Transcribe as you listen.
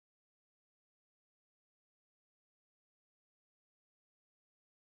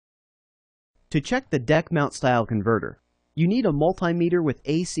To check the deck mount style converter, you need a multimeter with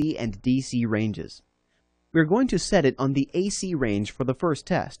AC and DC ranges. We're going to set it on the AC range for the first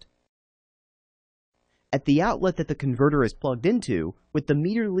test. At the outlet that the converter is plugged into, with the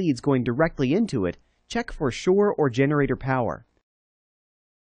meter leads going directly into it, check for shore or generator power.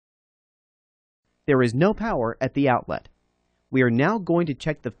 There is no power at the outlet. We are now going to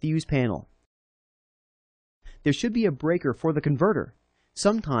check the fuse panel. There should be a breaker for the converter.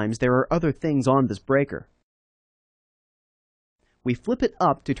 Sometimes there are other things on this breaker. We flip it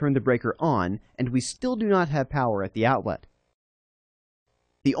up to turn the breaker on, and we still do not have power at the outlet.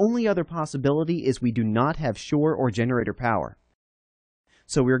 The only other possibility is we do not have shore or generator power.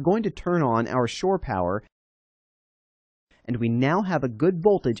 So we are going to turn on our shore power, and we now have a good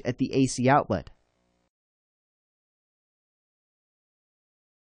voltage at the AC outlet.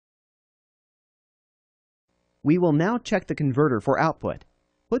 We will now check the converter for output.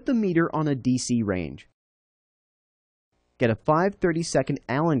 Put the meter on a DC range. Get a 5/32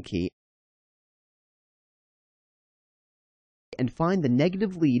 Allen key and find the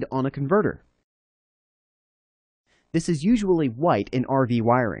negative lead on a converter. This is usually white in RV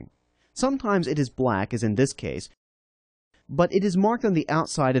wiring. Sometimes it is black, as in this case, but it is marked on the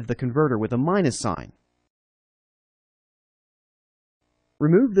outside of the converter with a minus sign.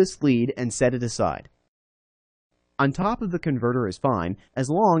 Remove this lead and set it aside. On top of the converter is fine, as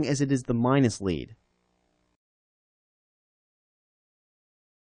long as it is the minus lead.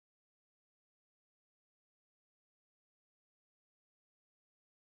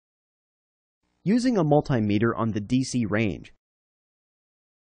 Using a multimeter on the DC range,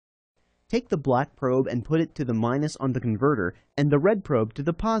 take the black probe and put it to the minus on the converter and the red probe to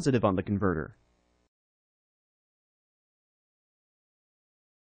the positive on the converter.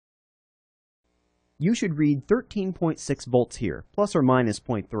 You should read 13.6 volts here, plus or minus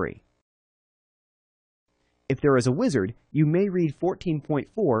 0.3. If there is a wizard, you may read 14.4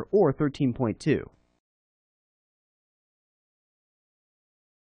 or 13.2.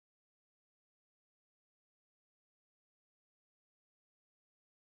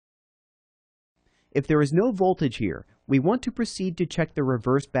 If there is no voltage here, we want to proceed to check the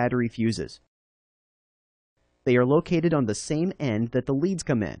reverse battery fuses. They are located on the same end that the leads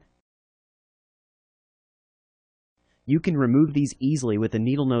come in. You can remove these easily with the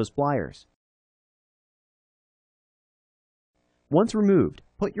needle nose pliers. Once removed,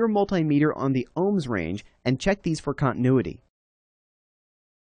 put your multimeter on the ohms range and check these for continuity.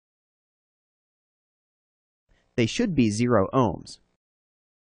 They should be 0 ohms.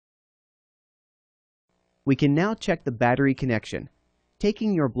 We can now check the battery connection.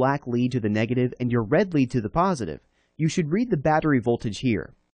 Taking your black lead to the negative and your red lead to the positive, you should read the battery voltage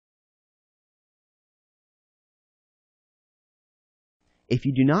here. If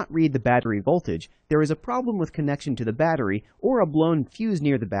you do not read the battery voltage, there is a problem with connection to the battery or a blown fuse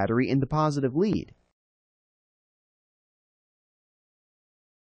near the battery in the positive lead.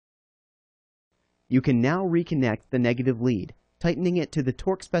 You can now reconnect the negative lead, tightening it to the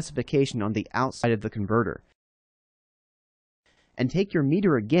torque specification on the outside of the converter. And take your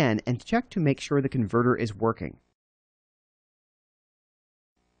meter again and check to make sure the converter is working.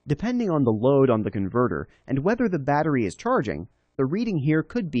 Depending on the load on the converter and whether the battery is charging, the reading here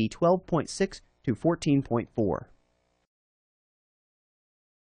could be 12.6 to 14.4.